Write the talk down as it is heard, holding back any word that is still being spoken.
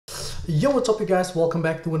Yo, what's up you guys? Welcome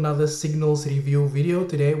back to another signals review video.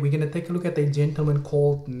 Today we're going to take a look at a gentleman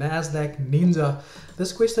called Nasdaq Ninja.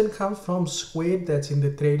 This question comes from Squared, that's in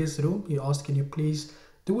the traders room. He asked, can you please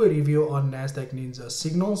do a review on Nasdaq Ninja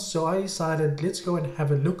signals? So I decided let's go and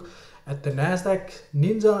have a look at the Nasdaq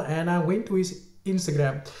Ninja, and I went to his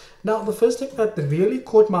Instagram. Now the first thing that really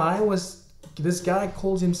caught my eye was this guy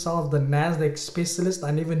calls himself the Nasdaq specialist.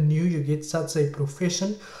 I never knew you get such a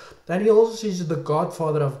profession. And he also says he's the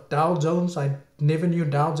godfather of Dow Jones. I never knew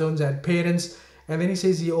Dow Jones had parents. And then he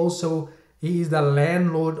says he is the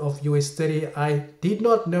landlord of US 30. I did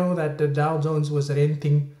not know that the Dow Jones was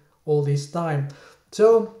renting all this time.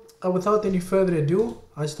 So without any further ado,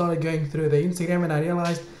 I started going through the Instagram and I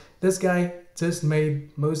realized this guy just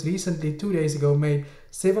made, most recently 2 days ago, made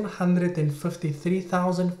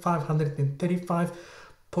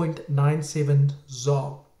 753,535.97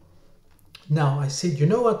 ZAR. Now I said, you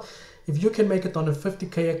know what, if you can make it on a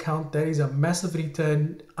 50k account, that is a massive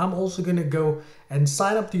return. I'm also going to go and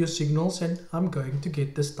sign up to your signals and I'm going to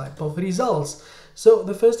get this type of results. So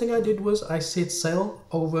the first thing I did was I set sail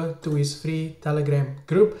over to his free Telegram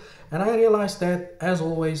group, and I realized that, as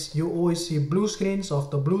always, you always see blue screens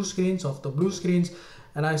after blue screens after blue screens,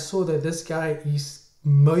 and I saw that this guy is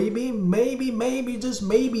maybe just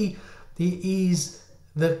maybe he is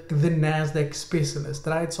the Nasdaq specialist,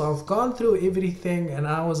 right? So I've gone through everything and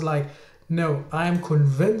I was like, no, I am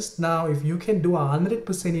convinced now if you can do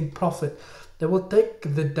 100% in profit, that will take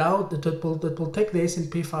the Dow, that will take the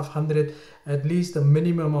S&P 500 at least a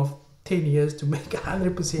minimum of 10 years to make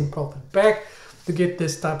 100% profit back to get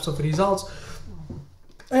these types of results.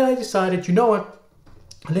 And I decided, you know what,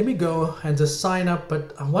 let me go and just sign up.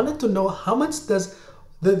 But I wanted to know how much does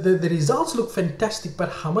the results look fantastic,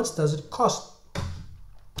 but how much does it cost?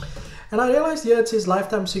 And I realized here it says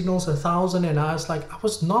lifetime signals 1,000, and I was like, I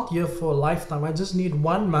was not here for a lifetime. I just need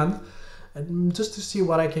 1 month and just to see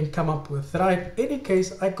what I can come up with, right? In any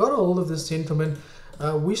case, I got a hold of this gentleman.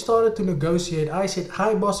 We started to negotiate. I said,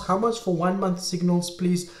 hi boss, how much for 1 month signals,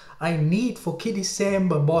 please? I need for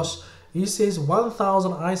December, boss. He says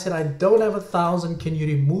 1,000. I said, I don't have 1,000. Can you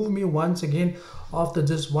remove me once again after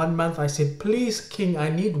just 1 month? I said, please, King, I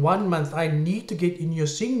need 1 month. I need to get in your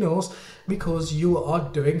signals because you are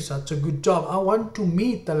doing such a good job. I want to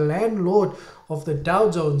meet the landlord of the Dow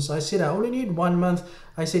Jones. I said, I only need 1 month.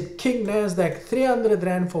 I said, King Nasdaq, 300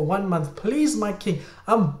 Rand for 1 month. Please, my king,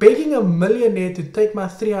 I'm begging a millionaire to take my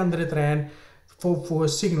 300 Rand for a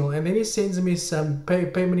signal. And then he sends me some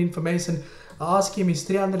payment information. I asked him, is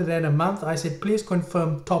 300 Rand a month? I said, please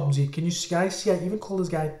confirm Top G. Can you guys see, I even call this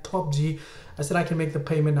guy Top G. I said, I can make the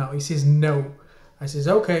payment now. He says, no. I says,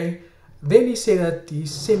 okay. Then he said that he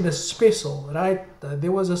sent a special, right?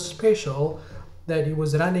 There was a special that he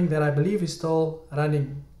was running that I believe is still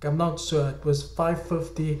running. I'm not sure. It was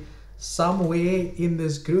 550 somewhere in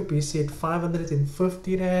this group. He said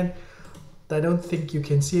 550 Rand. I don't think you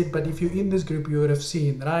can see it, but if you're in this group, you would have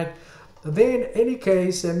seen, right? Then, any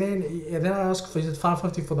case, and then I asked for, is it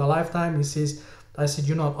 550 for the lifetime? He says, I said,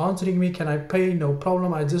 you're not answering me. Can I pay? No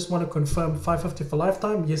problem. I just want to confirm 550 for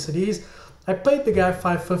lifetime. Yes, it is. I paid the guy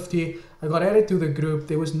 550. I got added to the group.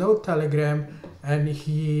 There was no Telegram, and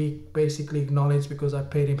he basically acknowledged because I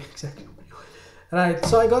paid him exactly. Right.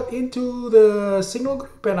 So I got into the signal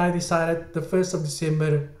group, and I decided the 1st of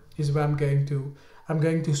December is where I'm going to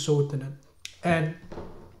shorten it. And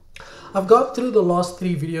I've got through the last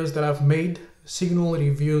 3 videos that I've made signal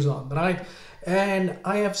reviews on, right? And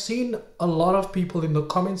I have seen a lot of people in the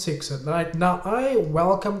comment section, right? Now, I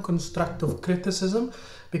welcome constructive criticism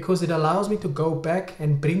because it allows me to go back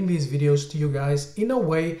and bring these videos to you guys in a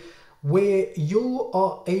way where you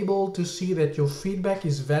are able to see that your feedback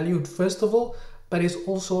is valued, first of all, but it's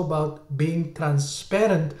also about being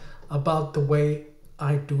transparent about the way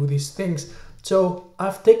I do these things. So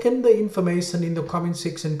I've taken the information in the comment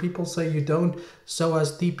section. People say you don't show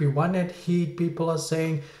us TP1 at heat. People are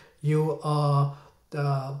saying you are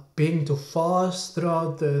being too fast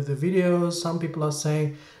throughout the videos. Some people are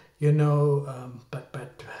saying, you know,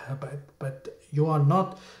 but you are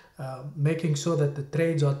not making sure that the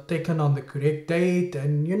trades are taken on the correct date,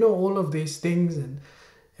 and you know, all of these things. And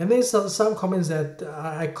there's some comments that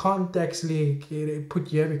I can't actually put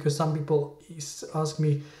here because some people ask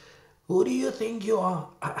me, who do you think you are?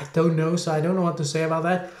 I don't know, so I don't know what to say about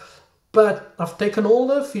that. But I've taken all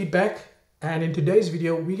the feedback, and in today's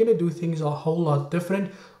video, we're going to do things a whole lot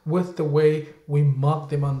different with the way we mark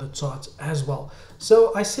them on the charts as well.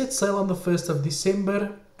 So I set sail on the 1st of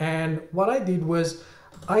December, and what I did was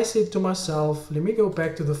I said to myself, let me go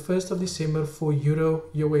back to the 1st of December for Euro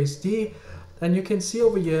USD. And you can see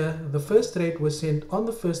over here, the first trade was sent on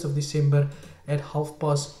the 1st of December at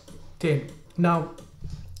 10. Now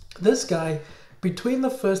this guy, between the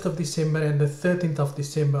 1st of December and the 13th of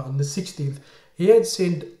December, on the 16th, he had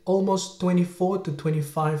sent almost 24 to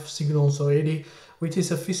 25 signals already, which is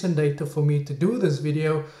sufficient data for me to do this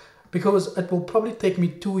video, because it will probably take me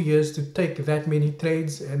 2 years to take that many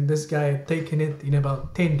trades, and this guy had taken it in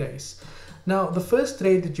about 10 days. Now the first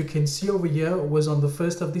trade that you can see over here was on the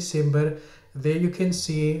 1st of December. There you can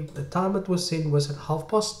see the time it was sent was at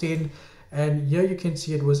 10:30, and here you can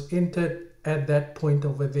see it was entered at that point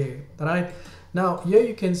over there, right? Now here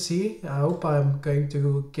you can see, I hope I'm going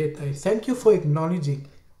to get a thank you for acknowledging.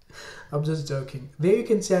 I'm just joking. There you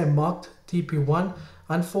can see I marked TP1.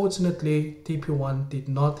 Unfortunately, TP1 did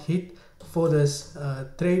not hit for this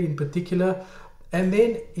trade in particular. And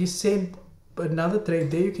then he sent another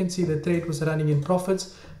trade. There you can see the trade was running in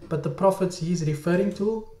profits, but the profits he's referring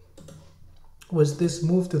to was this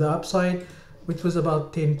move to the upside, which was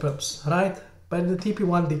about 10 pips, right? But the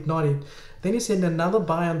TP1 did not hit. Then he sent another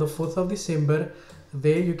buy on the 4th of December.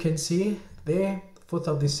 There you can see, there, 4th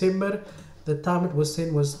of December, the time it was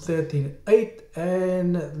sent was 13.8,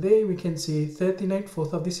 and there we can see 13.8,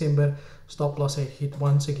 4th of December, stop loss had hit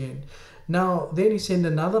once again. Now then he sent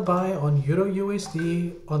another buy on Euro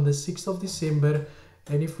USD on the 6th of December,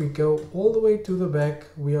 and if we go all the way to the back,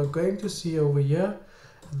 we are going to see over here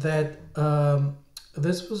that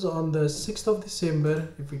this was on the 6th of December.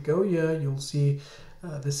 If we go here, you'll see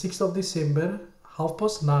the 6th of December,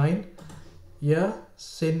 9:30. Yeah,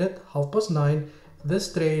 send it 9:30.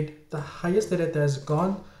 This trade, the highest that it has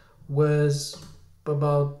gone was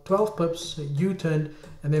about 12 pips, U-turned,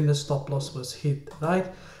 and then the stop loss was hit, right?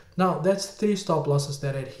 Now that's 3 stop losses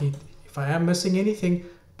that had hit. If I am missing anything,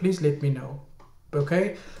 please let me know.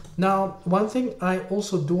 Okay, now one thing I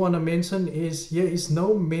also do want to mention is here is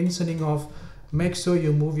no mentioning of make sure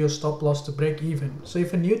you move your stop loss to break even. So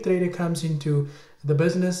if a new trader comes into the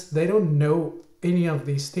business, they don't know any of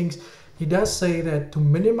these things. He does say that to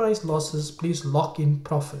minimize losses, please lock in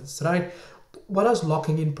profits, right? What does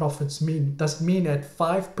locking in profits mean? Does it mean at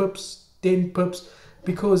 5 pips, 10 pips?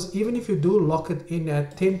 Because even if you do lock it in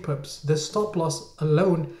at 10 pips, the stop loss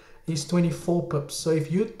alone is 24 pips. So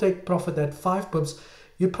if you take profit at 5 pips,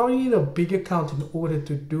 you probably need a big account in order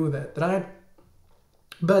to do that, right?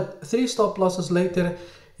 But 3 stop losses later,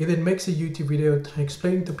 he then makes a YouTube video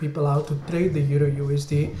explaining to people how to trade the Euro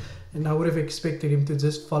USD, and I would have expected him to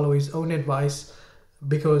just follow his own advice,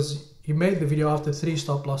 because he made the video after 3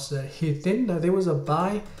 stop losses hit. Then there was a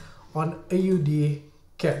buy on AUD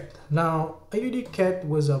CAT. Now AUD CAT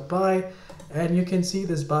was a buy, and you can see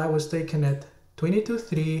this buy was taken at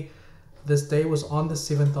 22.3. This day was on the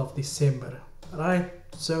 7th of December, right?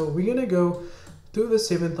 So we're gonna go to the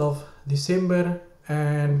 7th of December,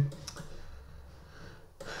 and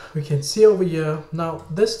we can see over here now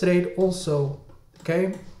this trade also,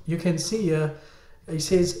 okay, you can see here it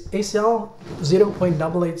says SL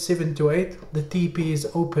 0.88728, the TP is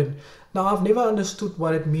open. Now I've never understood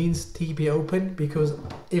what it means TP open, because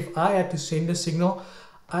if I had to send a signal,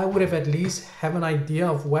 I would have at least have an idea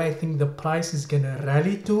of where I think the price is gonna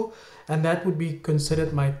rally to, and that would be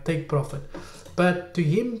considered my take profit. But to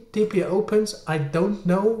him, TP opens. I don't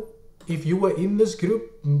know if you were in this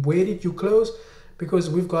group, where did you close? Because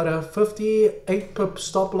we've got a 58 pip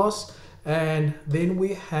stop loss, and then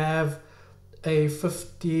we have a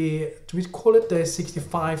 50, we call it the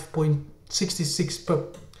 65.66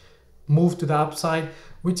 pip move to the upside,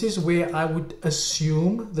 which is where I would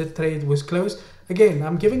assume the trade was closed. Again,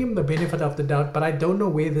 I'm giving him the benefit of the doubt, but I don't know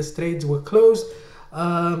where this trades were closed.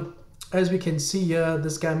 As we can see here,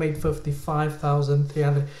 this guy made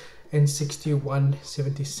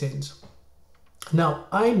 55,361.70 cents. Now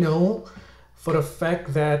I know for a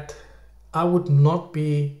fact that I would not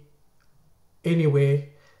be anywhere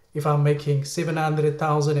if I'm making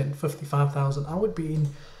 700,000 and 55,000. I would be in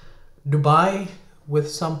Dubai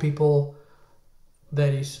with some people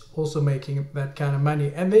that is also making that kind of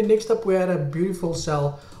money. And then next up we had a beautiful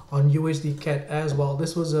sell on USD CAT as well.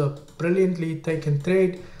 This was a brilliantly taken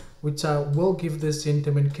trade, which I will give this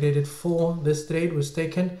gentleman credit for. This trade was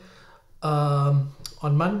taken on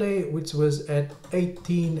Monday, which was at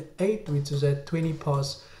 18.8, which is at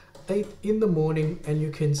 8:20 in the morning, and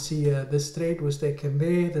you can see this trade was taken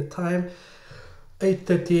there, the time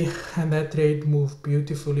 8:30, and that trade moved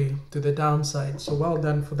beautifully to the downside. So well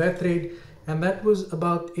done for that trade. And that was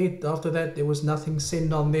about it. After that, there was nothing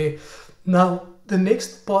sent on there. Now the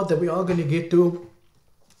next part that we are going to get to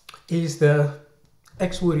is the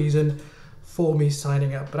actual reason for me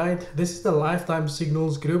signing up, right? This is the lifetime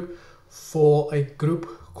signals group for a group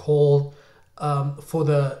called for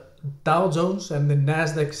the Dow Jones and the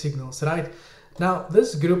Nasdaq signals, right? Now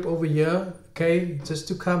this group over here okay, just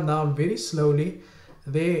to come down very slowly.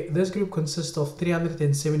 This group consists of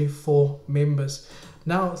 374 members.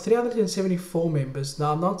 Now 374 members.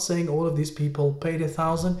 Now I'm not saying all of these people paid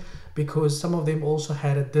 1,000, because some of them also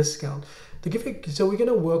had a discount. To give you, so we're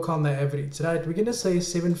gonna work on the average, right? We're gonna say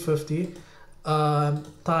 750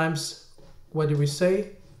 times, what do we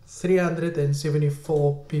say?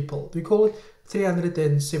 374 people. We call it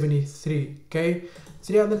 373. Okay,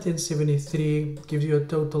 373 gives you a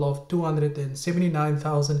total of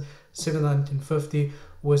 279,750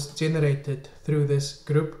 was generated through this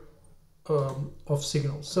group of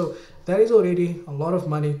signals. So that is already a lot of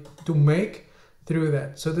money to make through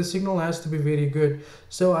that. So the signal has to be very good.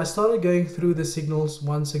 So I started going through the signals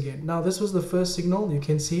once again. Now this was the first signal. You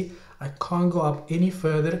can see I can't go up any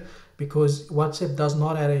further because WhatsApp doesn't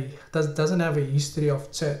have a history of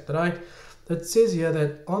chat, right? It says here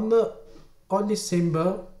that on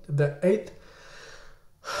December the 8th,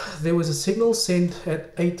 there was a signal sent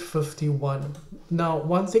at 8:51. Now,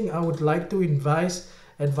 one thing I would like to advise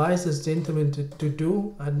this gentleman to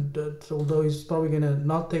do, and although he's probably gonna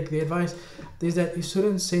not take the advice, is that he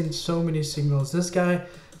shouldn't send so many signals. This guy,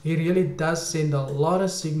 he really does send a lot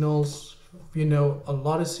of signals, you know, a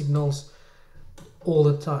lot of signals all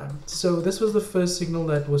the time. So this was the first signal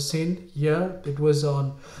that was sent here. It was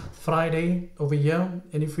on Friday over here,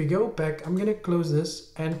 and if we go back, I'm gonna close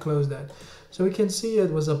this and close that, so we can see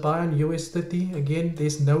it was a buy on US30. Again,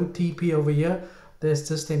 there's no TP over here. There's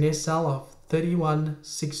just an SL of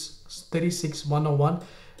 36101.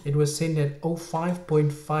 It was sent at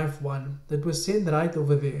 05.51. That was sent right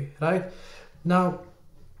over there, right? Now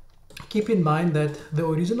keep in mind that the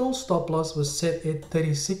original stop loss was set at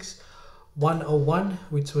 36,101,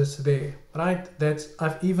 which was there, right? That's,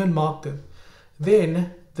 I've even marked it.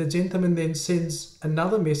 Then the gentleman then sends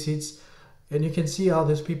another message, and you can see how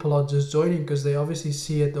these people are just joining because they obviously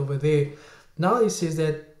see it over there. Now he says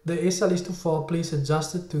that the SL is too far, please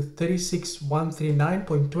adjust it to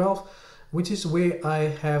 36139.12, which is where I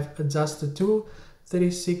have adjusted to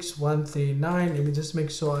 36139. Let me just make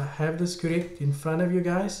sure I have this correct in front of you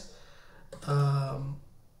guys.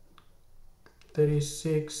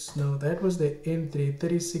 36, no, that was the entry,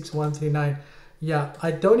 36139. Yeah, I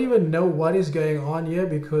don't even know what is going on here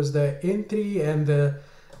because the entry and the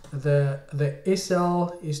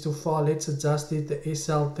SL is too far. Let's adjust it. The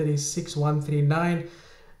SL 36139,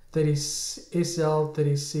 SL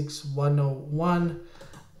 36101.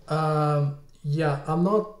 Yeah, I'm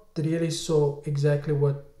not really sure exactly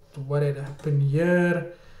what had happened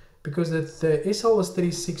here because the SL was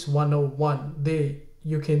 36101. There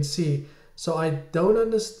you can see. So I don't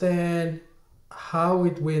understand how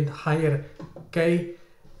it went higher. Okay,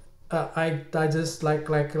 I just like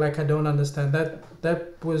I don't understand that.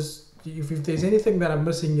 That was, if there's anything that I'm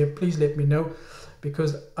missing here, please let me know,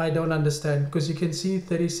 because I don't understand. Because you can see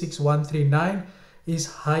 36139 is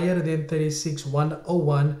higher than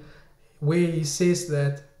 36101, where he says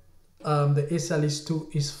that the SL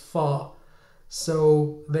is far.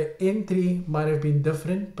 So the entry might have been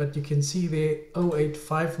different, but you can see there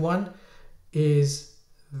 0851 is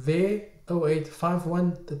there.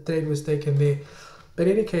 0851, the trade was taken there. But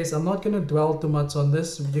in any case, I'm not going to dwell too much on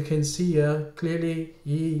this. You can see here clearly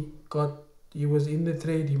he was in the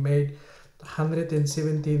trade. He made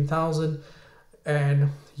 117,000, and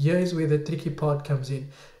here is where the tricky part comes in.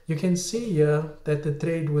 You can see here that the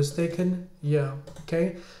trade was taken here.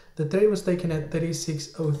 Okay, the trade was taken at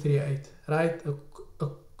 36,038, right?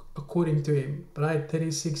 According to him, right?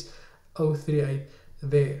 36,038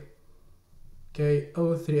 there. Okay,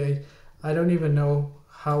 038. I don't even know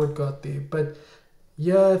how it got there, but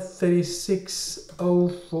yeah,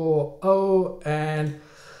 36040. And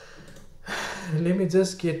let me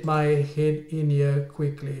just get my head in here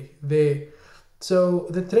quickly there. So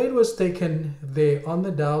the trade was taken there on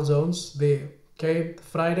the Dow Jones there. Okay,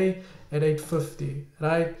 Friday at 8:50,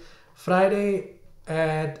 right? Friday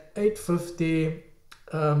at 8:50,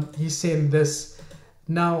 he sent this.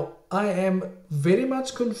 Now I am very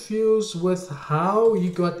much confused with how he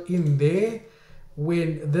got in there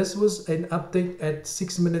when this was an update at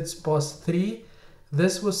 6 minutes past 3.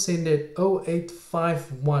 This was sent at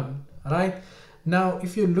 0851, right? Now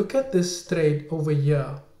if you look at this trade over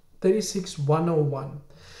here, 36101,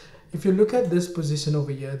 if you look at this position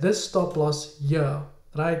over here, this stop loss here,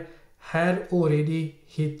 right, had already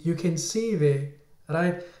hit. You can see there,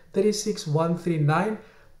 right, 36139.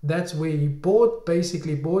 That's where he bought,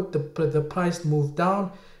 basically bought, the price moved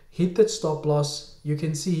down, hit that stop loss. You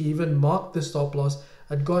can see he even marked the stop loss.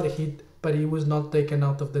 It got hit, but he was not taken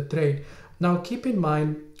out of the trade. Now keep in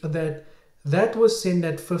mind that that was sent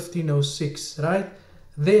at 1506, right?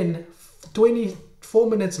 Then 4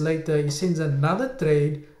 minutes later, he sends another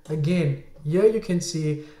trade. Again, here you can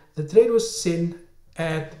see the trade was sent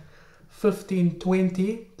at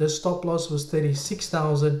 15.20. The stop loss was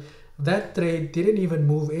 36,000. That trade didn't even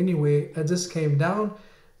move anywhere. It just came down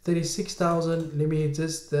 36,000. Let me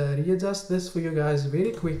just readjust this for you guys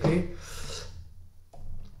very quickly.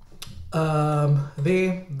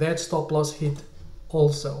 There, that stop loss hit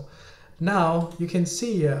also. Now you can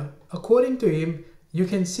see here, according to him, you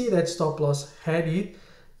can see that stop loss had hit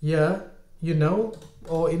here, you know,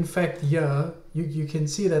 or in fact here, you can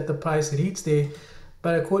see that the price reached there.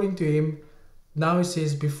 But according to him, now he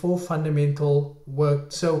says before fundamental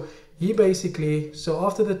worked. So he basically, so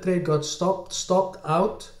after the trade got stopped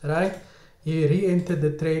out, right, he re-entered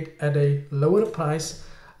the trade at a lower price,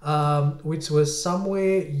 which was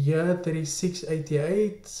somewhere here,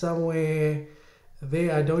 36.88, somewhere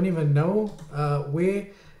there, I don't even know where.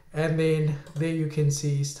 And then there you can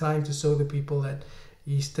see he's trying to show the people that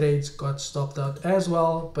his trades got stopped out as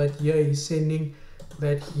well. But here he's sending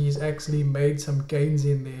that he's actually made some gains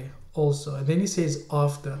in there also. And then he says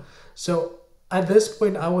after. So at this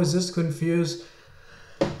point I was just confused,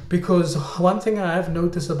 because one thing I have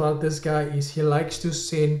noticed about this guy is he likes to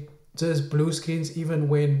send just blue screens even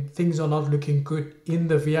when things are not looking good in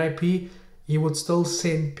the VIP. He would still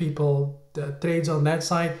send people the trades on that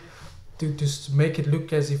side to make it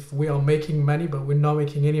look as if we are making money, but we're not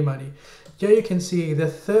making any money. Here you can see the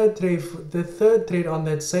third trade on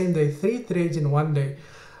that same day, 3 trades in one day.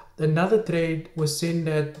 Another trade was sent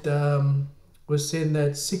at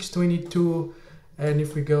 622, and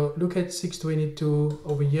if we go look at 622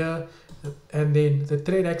 over here, and then the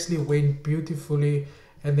trade actually went beautifully.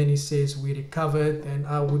 And then he says we recovered, and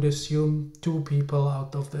I would assume 2 people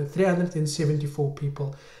out of the 374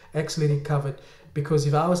 people actually recovered, because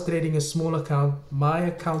if I was trading a small account, my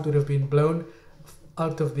account would have been blown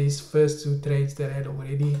out of these first 2 trades that had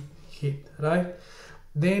already hit, right?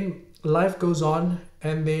 Then life goes on,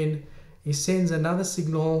 and then he sends another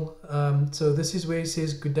signal. So this is where he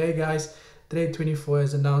says, good day guys, Trade 24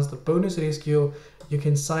 has announced a bonus rescue. You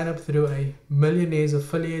can sign up through a Millionaires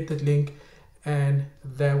affiliated link. And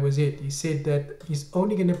that was it. He said that he's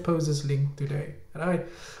only going to post this link today, right?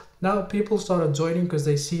 Now people started joining because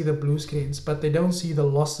they see the blue screens, but they don't see the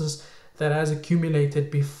losses that has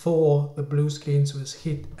accumulated before the blue screens was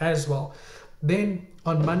hit as well. Then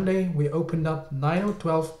on Monday we opened up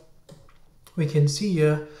 9:12. We can see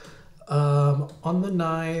here on the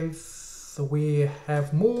 9th we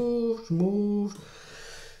have moved.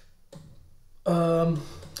 I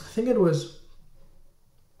think it was,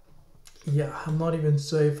 yeah, I'm not even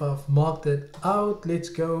sure if I've marked it out. Let's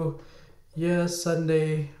go. Yeah,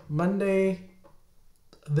 Sunday, Monday.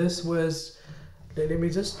 This was, let me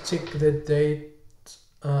just check the date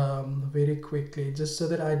very quickly, just so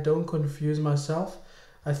that I don't confuse myself.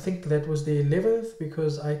 I think that was the 11th,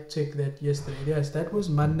 because I checked that yesterday. Yes, that was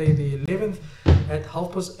Monday the 11th at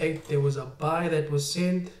 8:30. There was a buy that was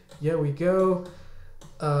sent. Here we go.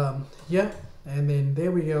 Yeah, and then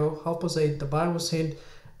there we go. 8:30, the buy was sent.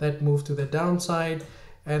 That moved to the downside,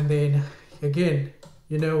 and then again,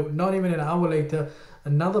 you know, not even an hour later,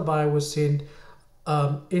 another buy was sent.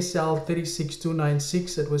 SL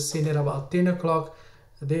 36296. It was sent at about 10 o'clock.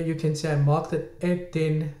 There you can see I marked it at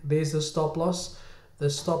 10. There's the stop loss. The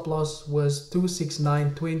stop loss was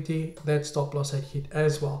 26920. That stop loss had hit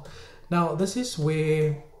as well. Now this is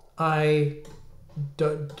where am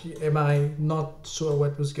I not sure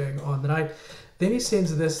what was going on, right? Then he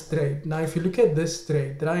sends this trade. Now if you look at this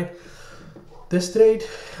trade, right, this trade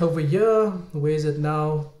over here, where is it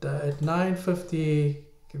now? At 9:50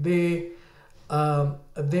 there.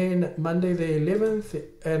 Then Monday the 11th,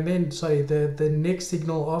 and then sorry, the next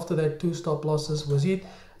signal after that, 2 stop losses was hit.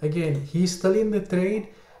 Again, he's still in the trade,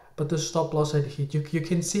 but the stop loss had hit. You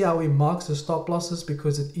can see how he marks the stop losses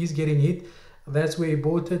because it is getting hit. That's where he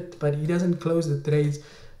bought it, but he doesn't close the trades.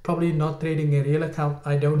 Probably not trading a real account,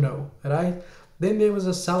 I don't know, right? Then there was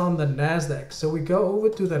a sell on the Nasdaq. So we go over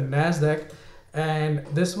to the Nasdaq, and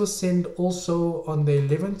this was sent also on the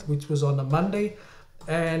 11th, which was on a Monday.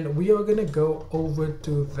 And we are going to go over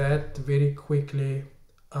to that very quickly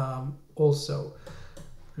also.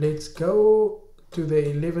 Let's go to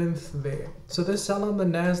the 11th there. So the sell on the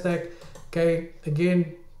Nasdaq, okay,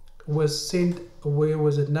 again, was sent, where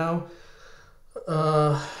was it now?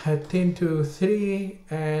 At 10 to 3,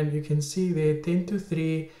 and you can see there 10 to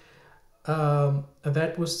 3.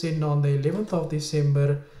 That was sent on the 11th of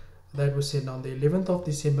December. That was sent on the 11th of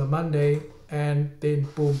December, Monday. And then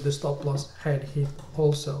boom, the stop loss had hit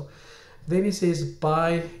also. Then he says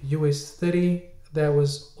buy US 30. That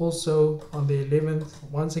was also on the 11th.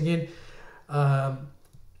 Once again,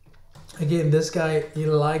 Again, this guy, he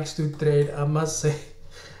likes to trade, I must say.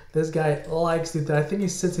 This guy likes to trade. I think he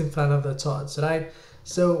sits in front of the charts, right?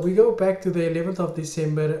 So we go back to the 11th of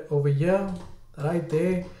December over here, right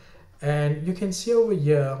there. And you can see over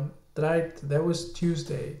here, right, that was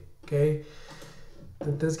Tuesday, okay?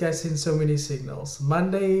 This guy's seen so many signals.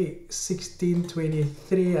 Monday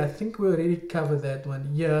 1623, I think we already covered that one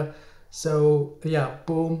here. So yeah,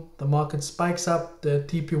 boom, the market spikes up, the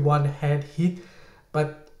TP1 had hit,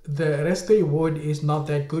 but the rest of the reward is not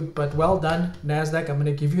that good. But well done, Nasdaq. I'm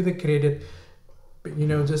gonna give you the credit, you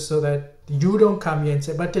know, just so that you don't come here and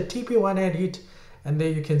say, but the TP1 had hit. And there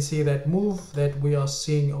you can see that move that we are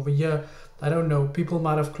seeing over here. I don't know, people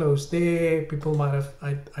might have closed there, people might have,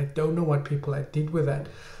 I don't know what people I did with that.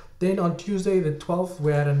 Then on Tuesday the 12th,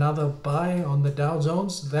 we had another buy on the Dow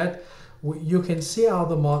Jones. That you can see how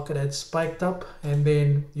the market had spiked up, and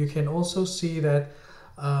then you can also see that,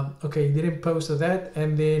 okay, he didn't post that.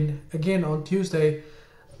 And then again on Tuesday,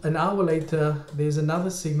 an hour later, there's another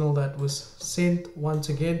signal that was sent once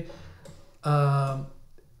again.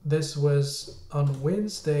 This was on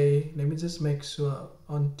Wednesday. Let me just make sure.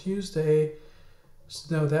 On Tuesday,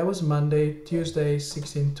 no, that was Monday. Tuesday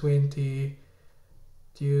 1620.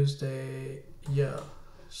 Tuesday, yeah.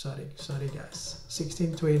 Sorry guys.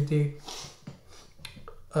 1620.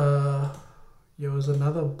 There was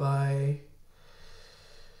another buy.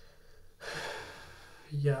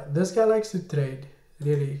 Yeah, this guy likes to trade.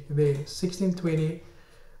 Really, there 1620.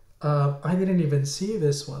 I didn't even see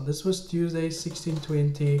this one. This was Tuesday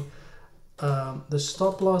 1620. The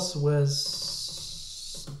stop loss was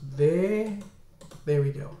there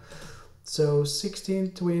we go. So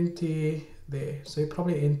 1620 there, so you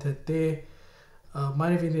probably entered there,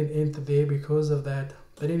 might have even entered there because of that.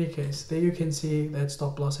 But in any case, there you can see that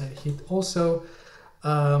stop loss had hit. Also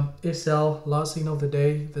SL, last signal of the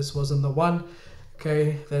day, this wasn't the one,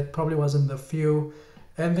 okay, that probably wasn't the few.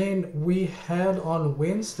 And then we had on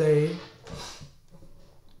Wednesday,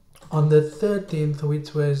 on the 13th,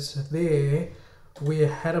 which was there, we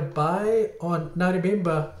had a buy on, now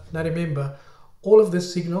remember, all of the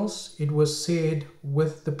signals, it was said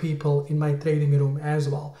with the people in my trading room as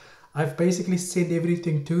well. I've basically sent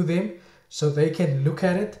everything to them so they can look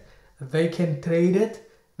at it, they can trade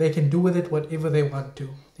it, they can do with it whatever they want to.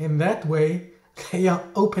 In that way, they are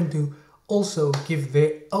open to also give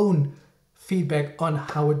their own feedback on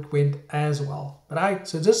how it went as well, right?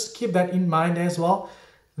 So just keep that in mind as well.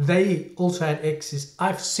 They also had access.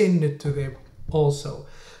 I've sent it to them also.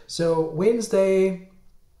 So Wednesday,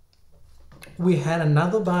 we had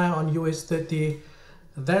another buy on US 30.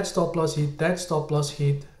 That stop loss hit, that stop loss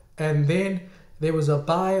hit. And then there was a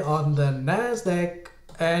buy on the Nasdaq.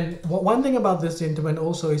 And one thing about this gentleman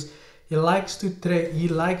also is he likes to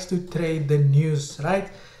trade the news, right?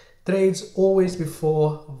 Trades always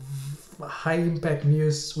before high impact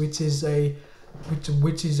news, which is a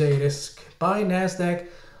risk. Buy Nasdaq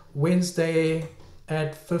Wednesday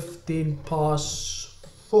at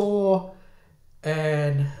 4:15,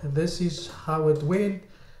 and this is how it went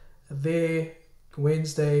there.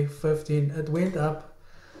 Wednesday 15, it went up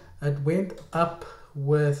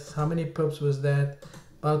with, how many pips was that?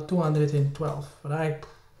 About 212, right?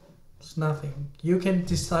 It's nothing. You can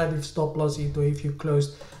decide if stop loss hit or if you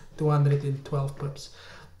closed 212 pips.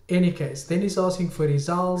 Any case, then he's asking for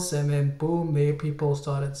results, and then boom, there people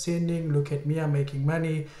started sending, look at me, I'm making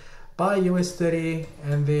money, buy US 30,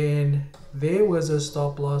 and then there was a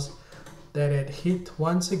stop loss that had hit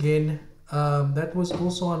once again. That was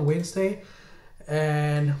also on Wednesday,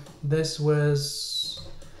 and this was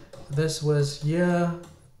here,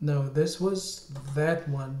 no, this was that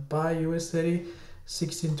one, buy US 30,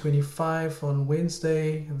 1625 on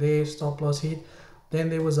Wednesday, there stop loss hit. Then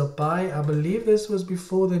there was a buy, I believe this was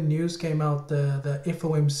before the news came out, the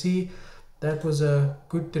FOMC. That was a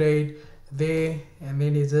good trade there, and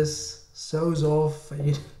then it just shows off.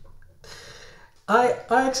 I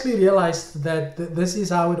actually realized that this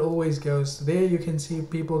is how it always goes. There you can see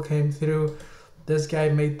people came through. This guy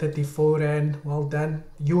made 34 Rand. Well done.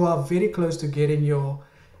 You are very close to getting your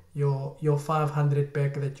 500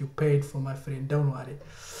 back that you paid for, my friend. Don't worry.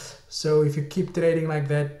 So if you keep trading like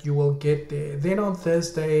that, you will get there. Then on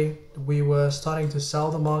Thursday, we were starting to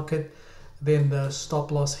sell the market. Then the stop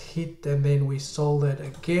loss hit, and then we sold it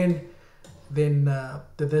again. Then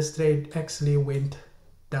this trade actually went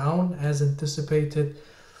down as anticipated.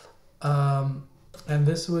 And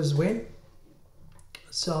this was when?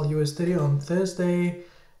 Sell US 30 on Thursday.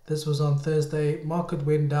 This was on Thursday. Market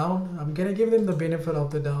went down. I'm going to give them the benefit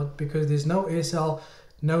of the doubt because there's no SL,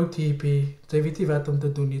 no TP. Jy weet nie wat om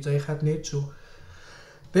te doen nie. Jy gaat net so.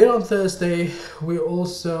 Then on Thursday, we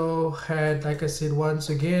also had, like I said, once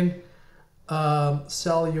again,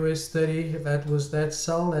 sell US30. That was that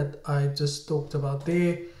sell that I just talked about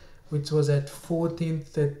there, which was at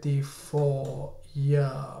 14.34.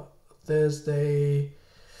 Yeah, Thursday.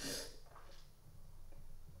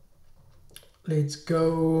 Let's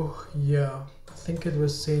go. Yeah, I think it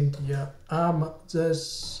was sent. Yeah,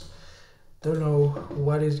 just don't know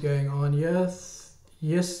what is going on. Yes,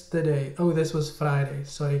 yesterday. Oh, this was Friday.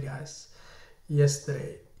 Sorry, guys.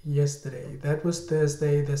 Yesterday. That was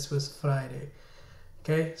Thursday. This was Friday.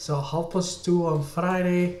 Okay, so 2:30 on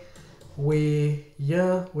Friday. We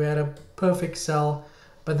had a perfect sell,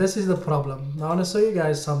 but this is the problem. Now I want to show you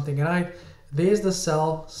guys something. Right, there's the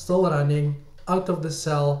sell still running. Out of the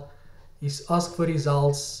sell, he's asked for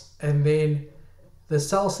results, and then the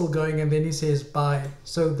sell still going, and then he says buy.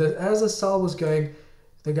 So as the sell was going,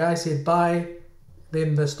 the guy said buy,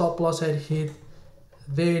 then the stop loss had hit,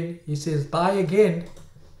 then he says buy again,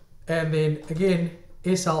 and then again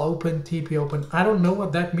SL open, TP open. I don't know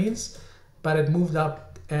what that means, but it moved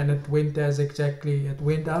up and it went as exactly it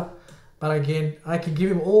went up. But again, I can give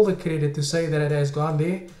him all the credit to say that it has gone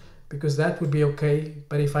there, because that would be okay.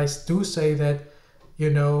 But if I do say that,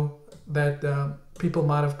 that people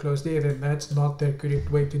might have closed there, then that's not the correct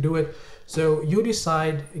way to do it. So you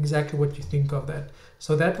decide exactly what you think of that.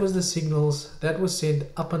 So that was the signals that was sent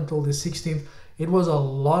up until the 16th. It was a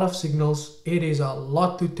lot of signals. It is a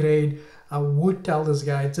lot to trade. I would tell this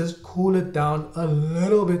guy, just cool it down a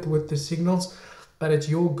little bit with the signals, but it's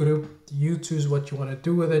your group. You choose what you want to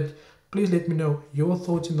do with it. Please let me know your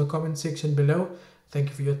thoughts in the comment section below. Thank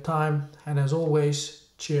you for your time. And as always,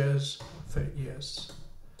 cheers for ears.